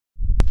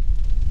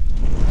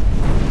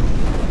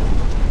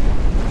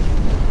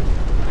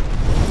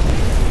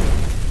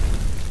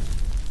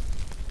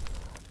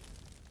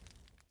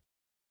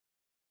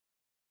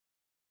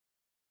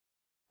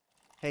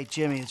Hey,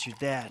 Jimmy, it's your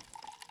dad.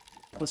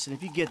 Listen,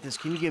 if you get this,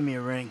 can you give me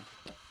a ring?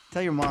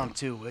 Tell your mom,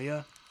 too, will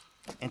ya?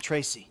 And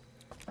Tracy.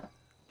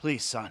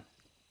 Please, son.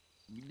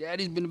 Your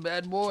daddy's been a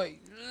bad boy.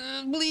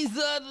 Please,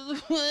 son.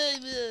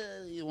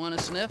 You want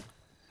a sniff?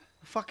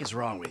 The fuck is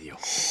wrong with you?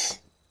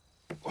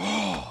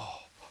 Oh.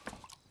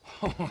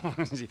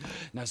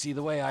 Now, see,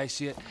 the way I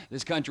see it,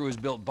 this country was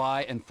built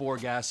by and for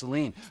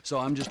gasoline. So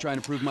I'm just trying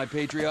to prove my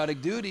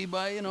patriotic duty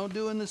by, you know,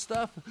 doing this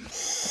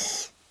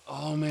stuff.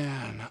 Oh,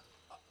 man.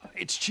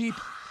 It's cheap,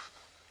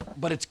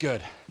 but it's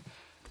good.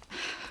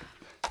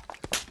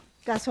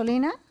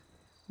 Gasolina?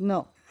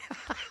 No.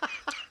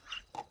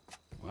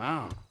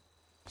 Wow.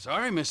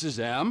 Sorry, Mrs.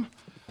 M.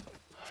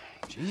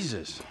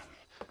 Jesus.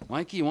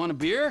 Mikey, you want a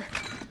beer?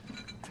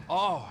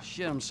 Oh,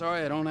 shit, I'm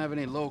sorry I don't have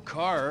any low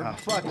carb.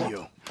 Fuck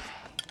you.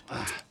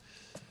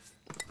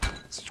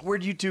 So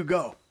where'd you two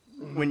go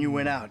when you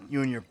went out,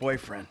 you and your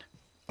boyfriend?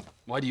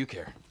 Why do you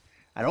care?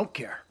 I don't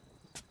care.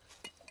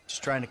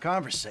 Just trying to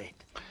conversate.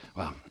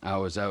 Well, I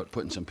was out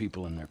putting some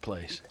people in their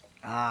place.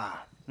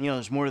 Ah, you know,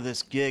 there's more to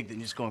this gig than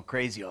just going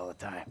crazy all the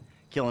time,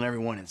 killing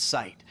everyone in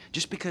sight.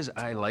 Just because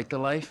I like the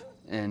life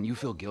and you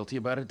feel guilty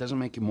about it doesn't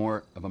make you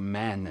more of a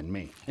man than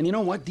me. And you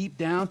know what? Deep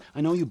down,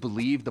 I know you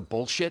believe the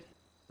bullshit.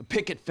 The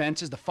picket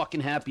fences, the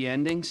fucking happy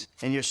endings.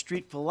 And your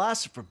street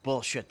philosopher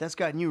bullshit, that's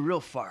gotten you real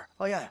far.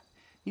 Oh yeah,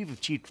 you've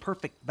achieved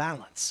perfect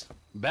balance.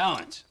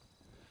 Balance?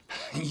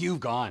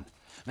 You've gone.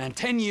 Man,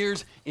 10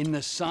 years in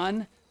the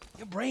sun,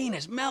 your brain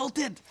is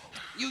melted.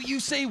 You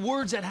say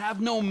words that have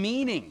no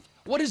meaning.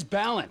 What is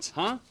balance,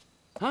 huh?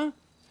 Huh?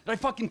 Did I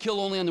fucking kill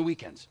only on the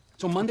weekends?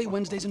 So Monday,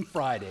 Wednesdays, and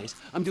Fridays,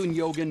 I'm doing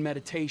yoga and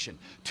meditation.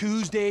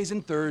 Tuesdays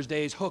and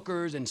Thursdays,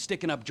 hookers and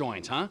sticking up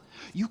joints, huh?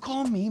 You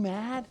call me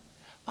mad?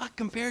 Fuck,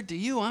 compared to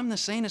you, I'm the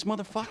sanest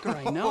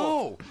motherfucker I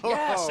know.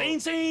 Yeah, sane.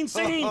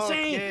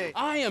 Okay.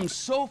 I am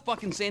so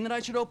fucking sane that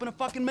I should open a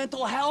fucking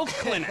mental health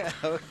clinic.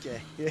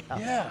 Okay, yeah.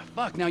 Yeah,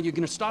 fuck, now you're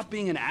gonna stop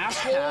being an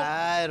asshole?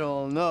 I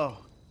don't know,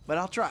 but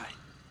I'll try.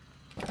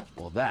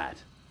 Well, that,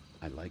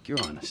 I like your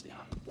honesty on.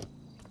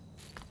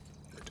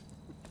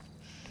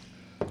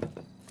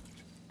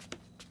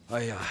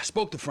 I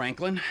spoke to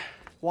Franklin.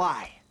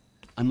 Why?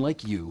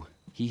 Unlike you,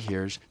 he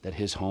hears that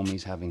his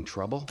homie's having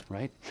trouble,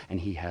 right? And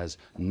he has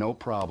no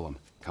problem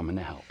coming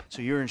to help.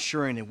 So you're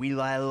ensuring that we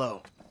lie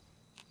low.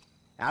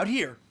 Out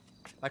here,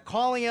 by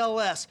calling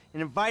LS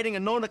and inviting a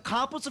known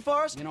accomplice of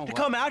ours You know to what?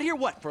 come out here,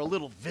 what, for a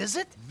little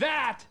visit?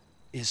 That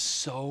is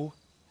so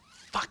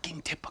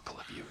fucking typical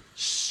of you.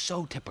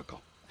 So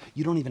typical.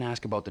 You don't even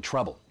ask about the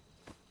trouble.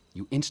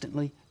 You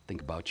instantly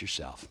think about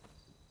yourself.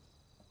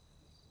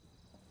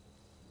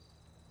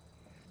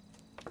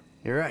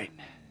 You're right.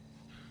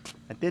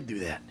 I did do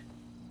that.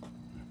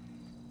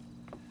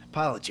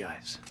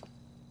 Apologize.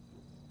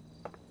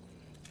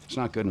 It's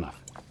not good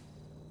enough.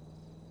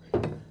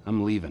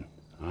 I'm leaving,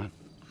 huh?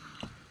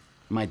 I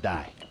might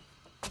die.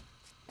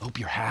 Hope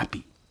you're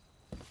happy.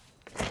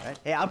 Right?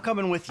 Hey, I'm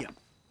coming with you.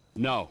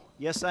 No.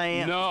 Yes, I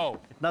am. No.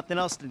 If nothing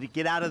else, to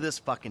get out of this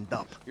fucking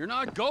dump. You're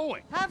not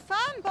going. Have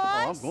fun, boys.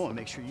 Oh, I'm going.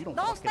 Make sure you don't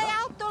Don't fuck stay it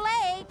up. out too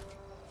late.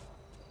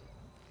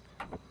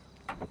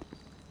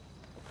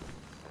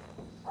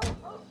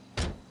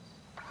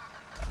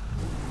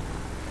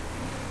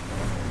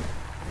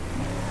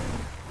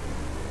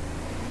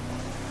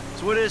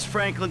 So what is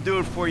Franklin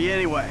doing for you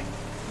anyway?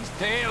 He's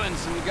tailing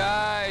some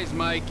guys,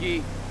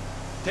 Mikey.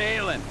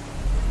 Tailing.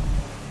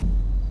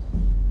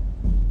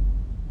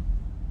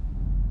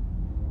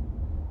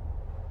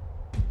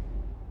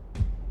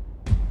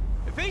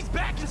 If he's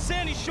back in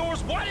Sandy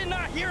Shores, why didn't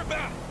I hear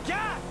about it?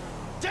 God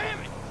damn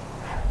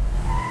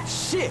it!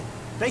 Shit!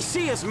 They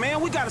see us, man.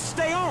 We gotta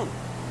stay on it.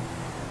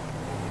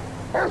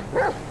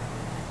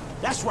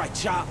 That's right,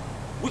 Chop.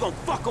 We gonna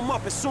fuck them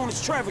up as soon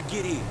as Trevor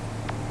get here.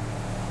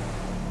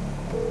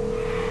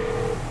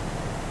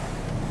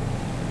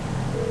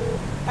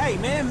 Hey,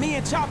 man, me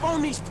and Chop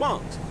on these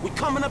punks. We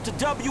coming up to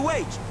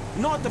WH,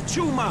 north of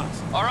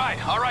Chumas. All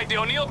right, the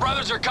O'Neill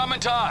brothers are coming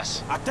to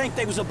us. I think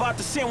they was about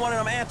to send one of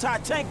them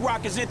anti-tank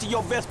rockets into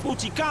your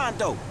Vespucci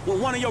condo when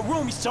one of your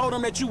roomies told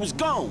them that you was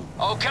gone.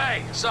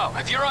 Okay, so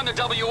if you're on the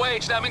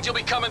WH, that means you'll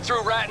be coming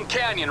through Ratton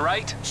Canyon,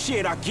 right?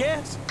 Shit, I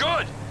guess.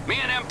 Good. Me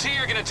and MT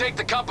are gonna take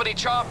the company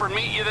chopper and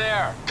meet you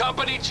there.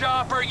 Company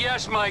chopper,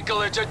 yes,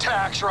 Michael, it's a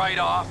tax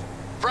write-off.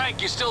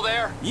 Frank, you still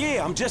there?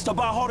 Yeah, I'm just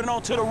about holding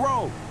on to the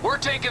road. We're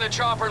taking the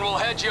chopper and we'll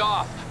head you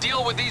off.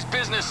 Deal with these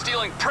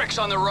business-stealing pricks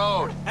on the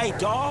road. Hey,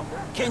 dawg,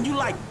 can you,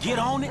 like, get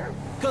on it?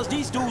 Cause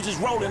these dudes is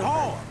rolling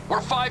hard.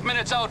 We're 5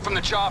 minutes out from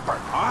the chopper.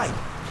 All right.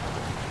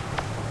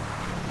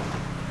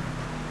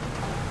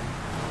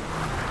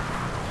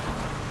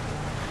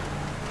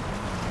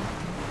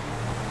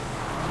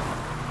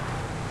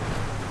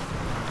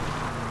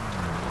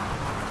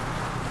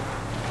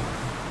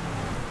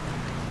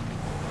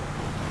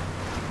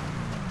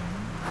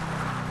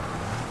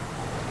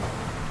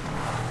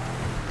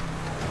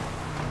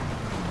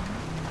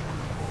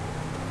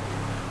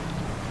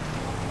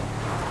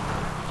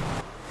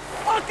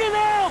 Fucking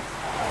help!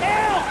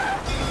 Help!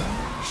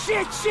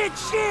 Shit!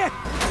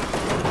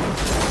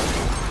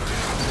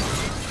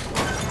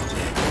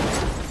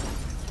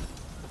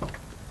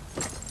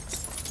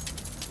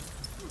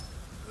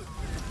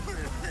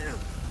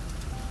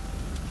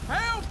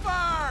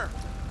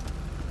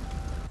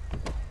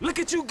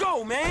 at you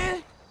go,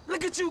 man.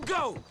 Look at you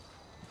go.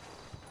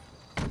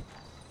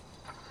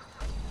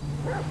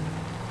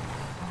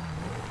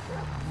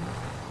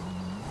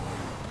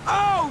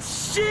 Oh,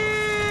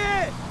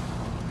 shit!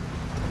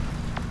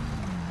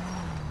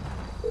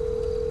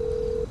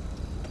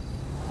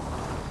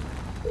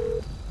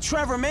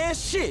 Trevor, man,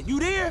 shit, you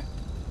there?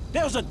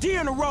 There was a deer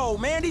in the road,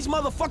 man. These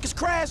motherfuckers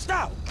crashed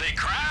out. They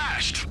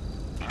crashed.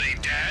 They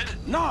dead?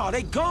 Nah,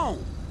 they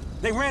gone.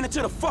 They ran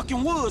into the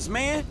fucking woods,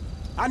 man.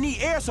 I need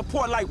air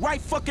support like right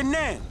fucking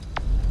now.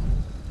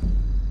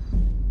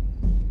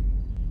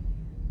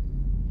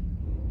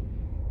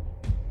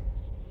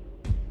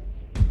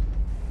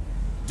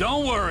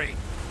 Don't worry.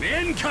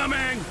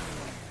 Incoming!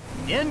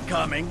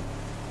 Incoming?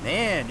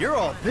 Man, you're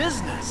all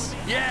business.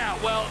 Yeah,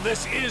 well,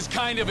 this is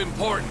kind of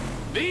important.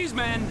 These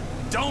men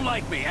don't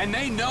like me, and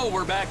they know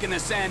we're back in the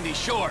sandy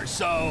shore,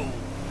 so...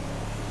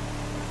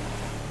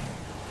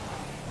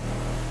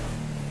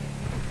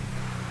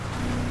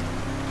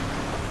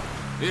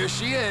 Here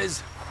she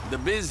is, the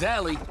Biz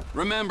Alley.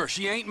 Remember,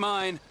 she ain't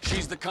mine,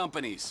 she's the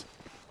company's.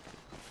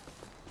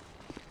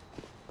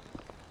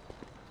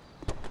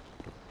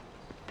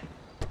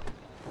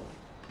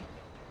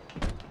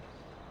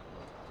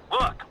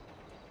 Look,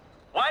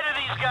 why do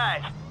these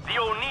guys, the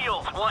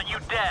O'Neills, want you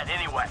dead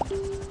anyway?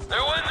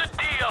 There was a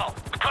deal.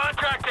 A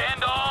contract to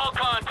end all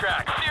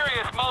contracts.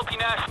 Serious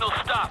multinational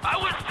stuff. I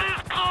was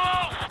this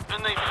close,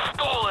 and they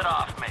stole it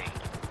off me.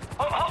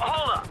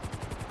 Hold up.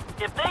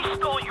 If they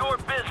stole your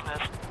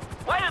business,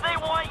 why do they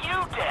want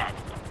you dead?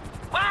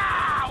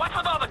 Wow, what's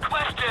with all the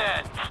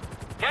questions?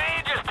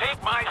 Can't you just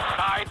take my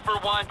side for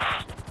once?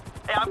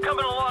 Hey, I'm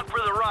coming along for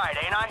the ride,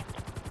 ain't I?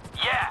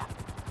 Yeah,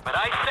 but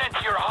I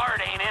sense your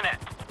heart ain't in it.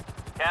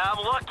 Yeah,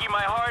 I'm lucky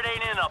my heart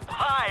ain't in a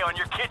pie on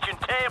your kitchen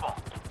table.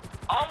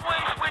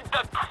 Always with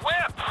the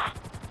quips.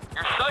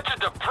 You're such a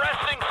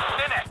depressing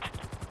cynic.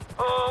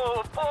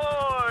 Oh,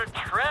 poor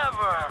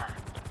Trevor.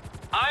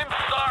 I'm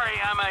sorry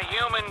I'm a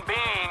human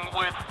being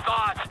with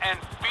thoughts and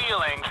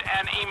feelings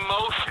and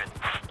emotions.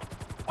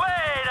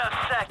 Wait a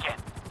second.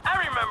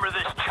 I remember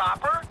this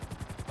chopper.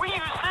 We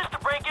used this to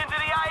break into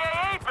the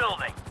IAA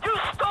building. You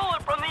stole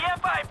it from the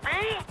FIB?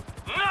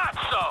 Not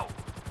so.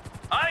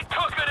 I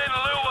took it in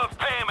lieu of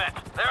payment.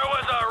 There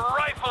was a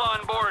rifle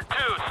on board,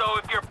 too,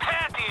 so if your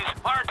panties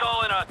aren't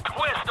all in a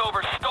twist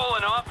over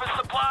stolen office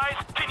supplies,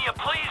 can you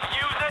please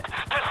use it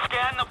to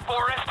scan the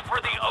forest for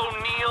the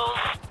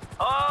O'Neills?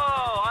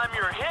 Oh, I'm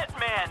your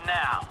hitman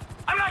now.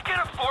 I'm not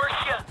gonna force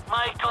you,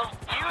 Michael.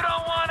 You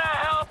don't want to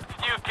help?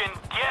 You can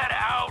get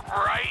out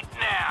right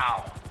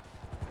now.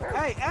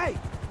 Hey,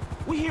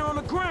 we here on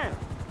the ground.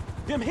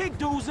 Them hick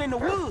dudes in the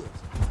woods.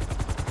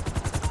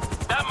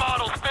 That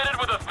model's fitted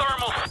with a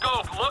thermal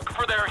scope. Look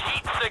for their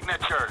heat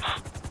signatures.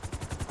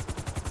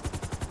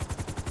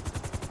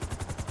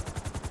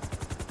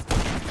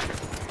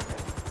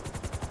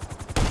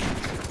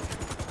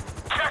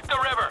 Check the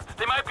river.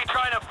 They might be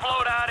trying to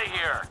float out of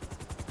here.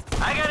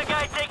 I got a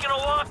guy taking a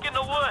walk in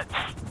the woods.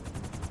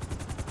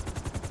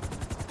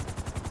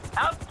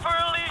 Out for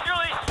a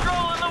leisurely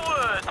stroll in the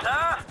woods,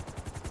 huh?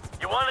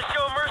 You want to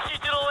show mercy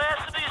to the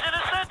last of these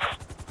innocents?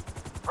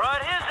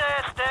 Brought his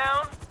ass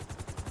down.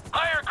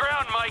 Higher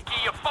ground, Mikey.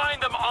 You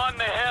find them on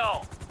the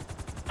hill.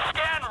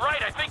 Scan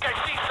right. I think I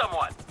see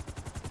someone.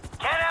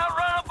 Can't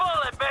outrun a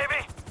bullet,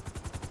 baby.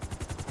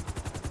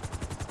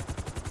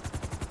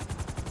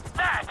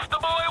 That's the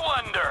boy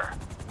wonder.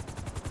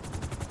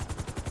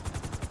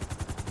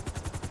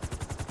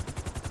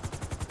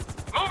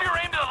 Move your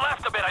aim to the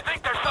left a bit. I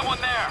think there's someone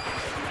there.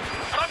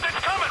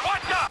 Something's coming.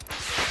 Watch out.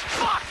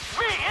 Fuck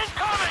me.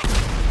 Incoming.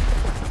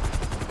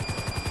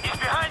 He's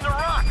behind the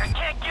rock. I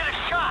can't get a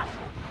shot.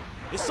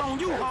 It's on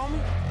you, homie.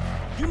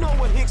 You know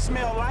what hicks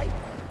smell like.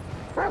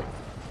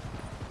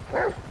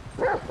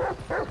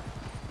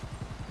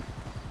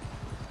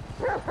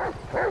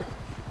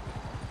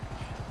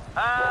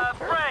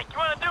 Frank, you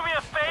want to do me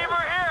a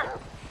favor here?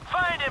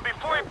 Find him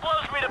before he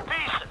blows me to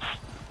pieces.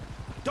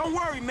 Don't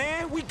worry,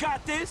 man. We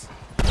got this.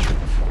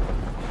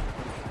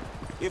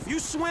 If you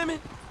swimming,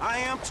 I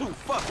am too.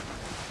 Fuck it.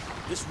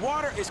 This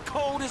water is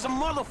cold as a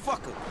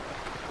motherfucker.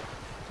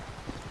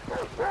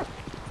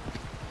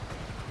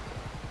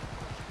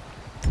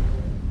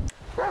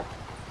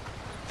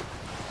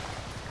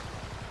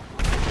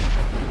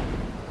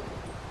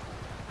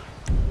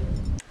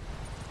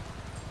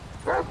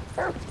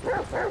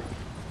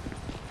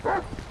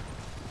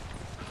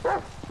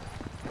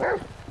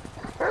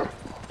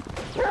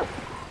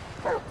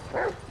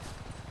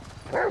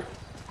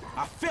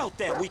 I felt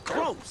that. We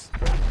close.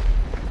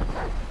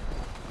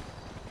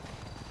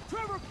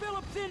 Trevor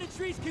Phillips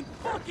Industries can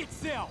fuck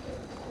itself!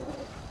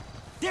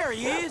 There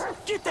he is.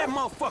 Get that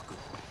motherfucker.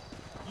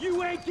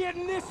 You ain't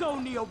getting this,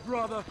 O'Neil,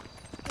 brother!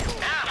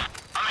 Yeah,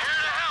 I'm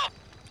here to help.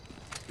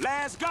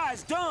 Last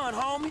guy's done,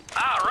 homie.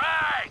 All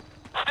right.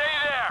 Stay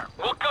there.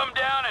 We'll come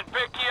down and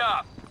pick you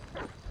up.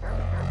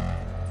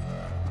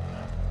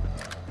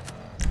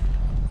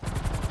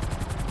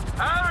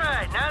 All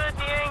right, now that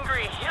the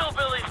angry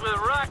hillbillies with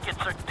rockets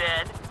are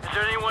dead, is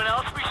there anyone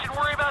else we should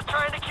worry about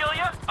trying to kill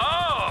you?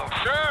 Oh,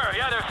 sure.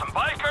 Yeah, there's some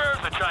bikers,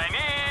 a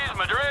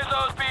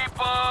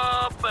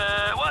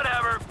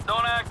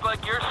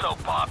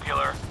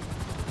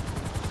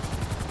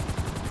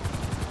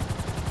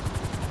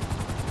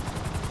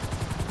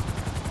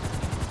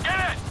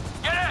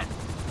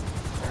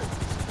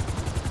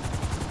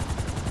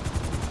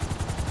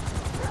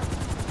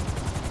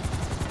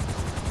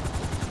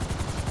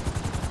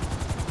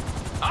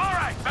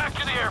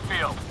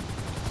airfield.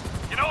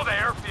 You know the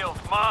airfield's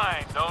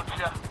mine, don't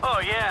you?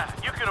 Oh, yeah.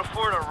 You can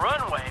afford a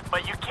runway,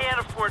 but you can't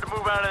afford to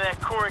move out of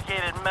that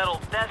corrugated metal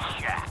death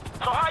shack.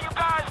 So how you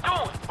guys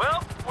doing?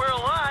 Well, we're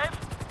alive.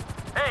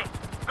 Hey,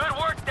 good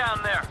work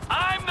down there.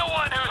 I'm the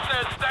one who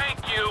says thank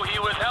you. He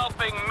was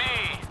helping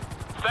me.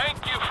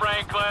 Thank you,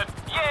 Franklin.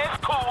 Yeah,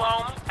 it's cool,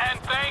 homie. And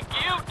thank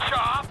you,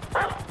 Chop.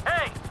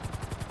 Hey,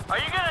 are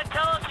you gonna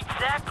tell us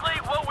exactly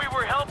what we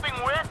were helping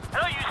with?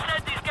 I know you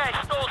said these guys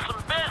stole some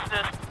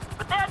business,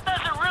 but that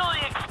doesn't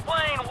really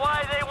explain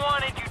why they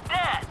wanted you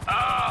dead.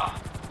 Oh,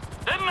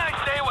 didn't I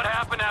say what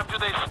happened after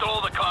they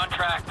stole the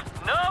contract?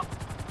 Nope,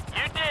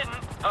 you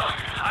didn't.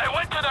 I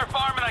went to their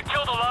farm and I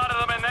killed a lot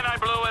of them and then I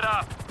blew it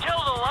up.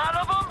 Killed a lot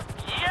of them?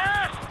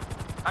 Yes!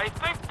 I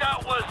think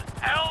that was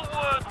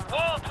Elwood,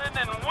 Walton,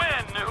 and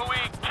Wynn who we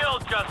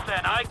killed just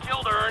then. I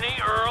killed Ernie,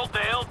 Earl,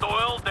 Dale,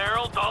 Doyle,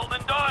 Daryl, Dalton,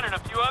 and Don, and a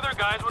few other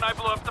guys when I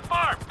blew up the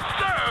farm.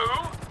 So,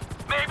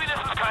 maybe this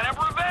is kind of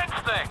a revenge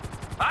thing.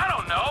 I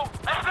don't know.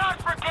 Let's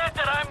not forget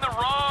that I'm the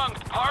wrong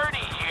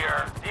party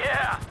here.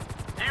 Yeah,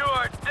 you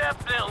are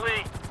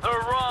definitely the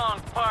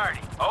wrong party.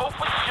 Oh,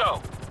 for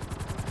sure.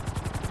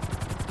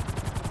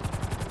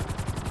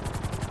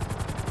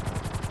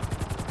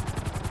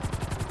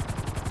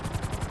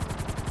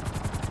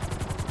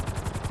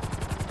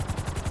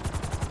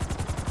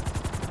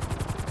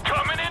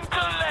 Coming into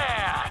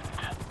land.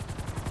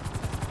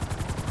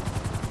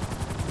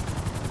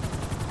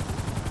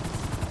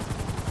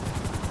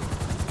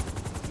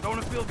 Don't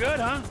it feel good,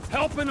 huh?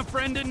 Helping a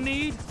friend in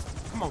need?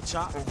 Come on,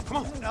 Chop. Come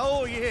on.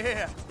 Oh,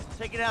 yeah.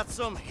 Taking out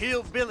some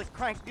hillbilly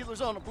crank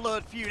dealers on a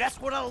blood feud. That's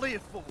what I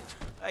live for.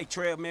 Hey,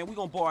 Trev, man, we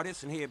gonna borrow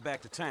this and head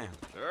back to town.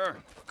 Sure.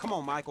 Come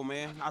on, Michael,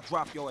 man. I'll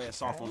drop your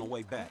ass off on the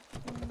way back.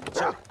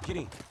 Chop, get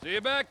in. See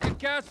you back at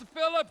Castle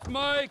Phillips,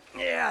 Mike.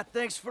 Yeah,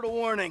 thanks for the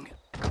warning.